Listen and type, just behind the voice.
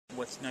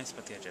What's nice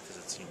about the IGF is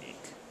it's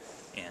unique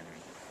in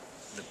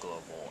the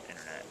global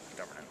internet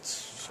governance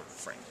sort of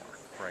framework,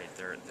 right?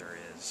 There are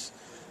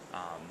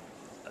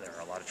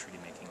a lot of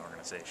treaty-making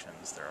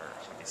organizations. There are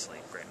obviously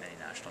a great many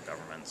national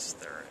governments.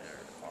 There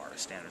are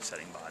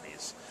standard-setting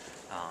bodies,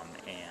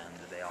 and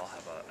they all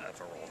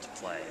have a role to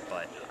play.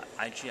 But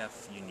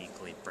IGF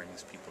uniquely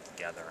brings people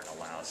together and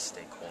allows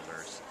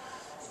stakeholders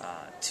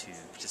to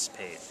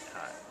participate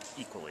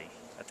equally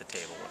at the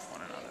table with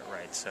one another,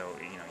 right? So,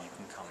 you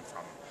can come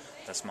from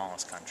the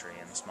smallest country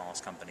and the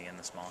smallest company in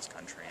the smallest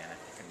country, and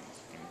if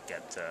you can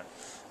get to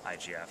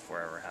IGF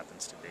wherever it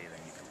happens to be, then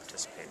you can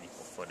participate in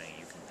equal footing.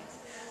 You can be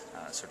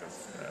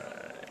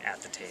at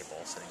the table,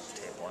 sitting at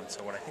the table. And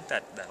so what I think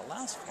that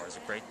allows for is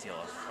a great deal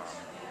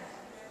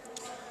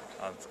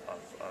of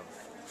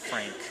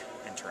frank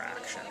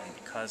interaction. And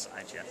because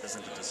IGF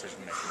isn't a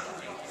decision-making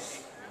body,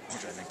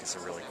 which I think is a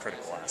really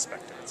critical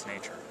aspect of its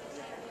nature,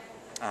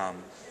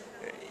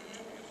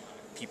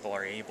 people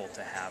are able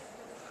to have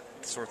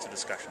the sorts of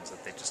discussions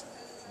that they just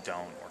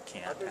don't or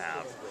can't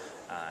have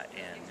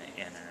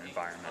in an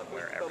environment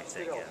where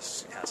everything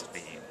has to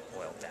be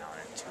boiled down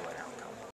into an outcome.